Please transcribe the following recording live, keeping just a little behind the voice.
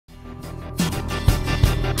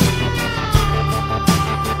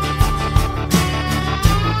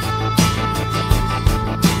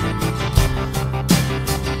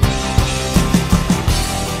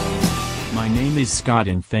is Scott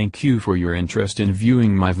and thank you for your interest in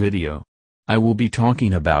viewing my video. I will be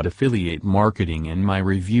talking about affiliate marketing and my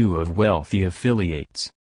review of Wealthy Affiliates.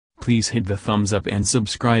 Please hit the thumbs up and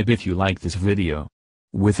subscribe if you like this video.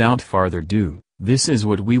 Without further ado, this is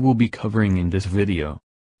what we will be covering in this video.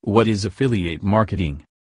 What is affiliate marketing?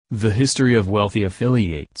 The history of Wealthy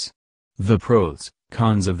Affiliates. The pros,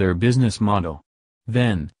 cons of their business model.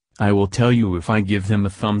 Then, I will tell you if I give them a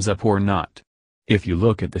thumbs up or not. If you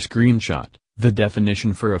look at the screenshot, the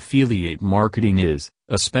definition for affiliate marketing is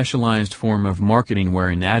a specialized form of marketing where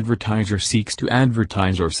an advertiser seeks to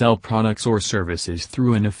advertise or sell products or services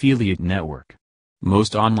through an affiliate network.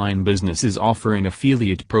 Most online businesses offer an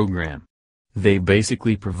affiliate program. They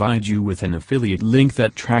basically provide you with an affiliate link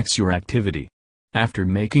that tracks your activity. After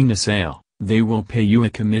making a sale, they will pay you a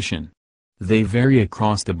commission. They vary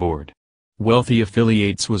across the board. Wealthy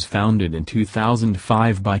Affiliates was founded in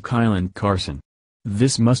 2005 by Kyle and Carson.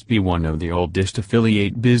 This must be one of the oldest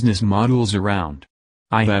affiliate business models around.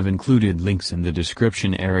 I have included links in the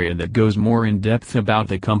description area that goes more in depth about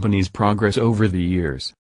the company's progress over the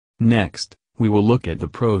years. Next, we will look at the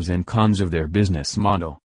pros and cons of their business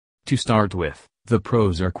model. To start with, the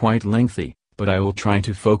pros are quite lengthy, but I will try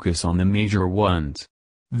to focus on the major ones.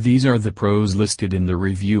 These are the pros listed in the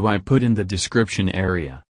review I put in the description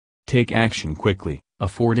area. Take action quickly,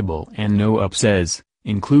 affordable and no upsells,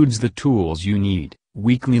 includes the tools you need,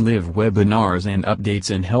 weekly live webinars and updates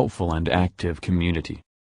and helpful and active community.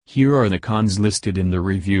 Here are the cons listed in the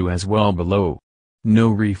review as well below. No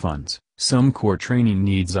refunds, some core training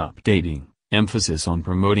needs updating, emphasis on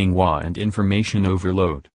promoting WA and information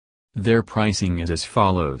overload. Their pricing is as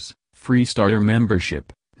follows: free starter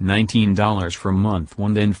membership, $19 per month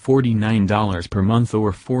one, then $49 per month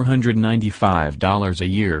or $495 a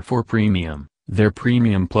year for premium. Their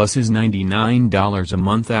Premium Plus is $99 a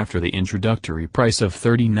month after the introductory price of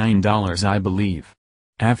 $39 I believe.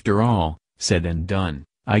 After all said and done,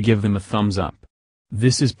 I give them a thumbs up.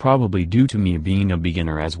 This is probably due to me being a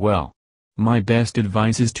beginner as well. My best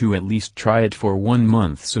advice is to at least try it for 1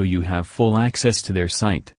 month so you have full access to their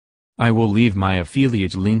site. I will leave my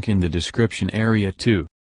affiliate link in the description area too.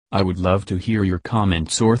 I would love to hear your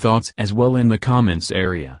comments or thoughts as well in the comments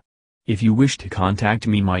area. If you wish to contact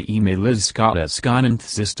me, my email is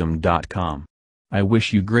scott@scottanthsystem.com. I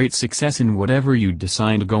wish you great success in whatever you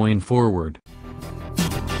decide going forward.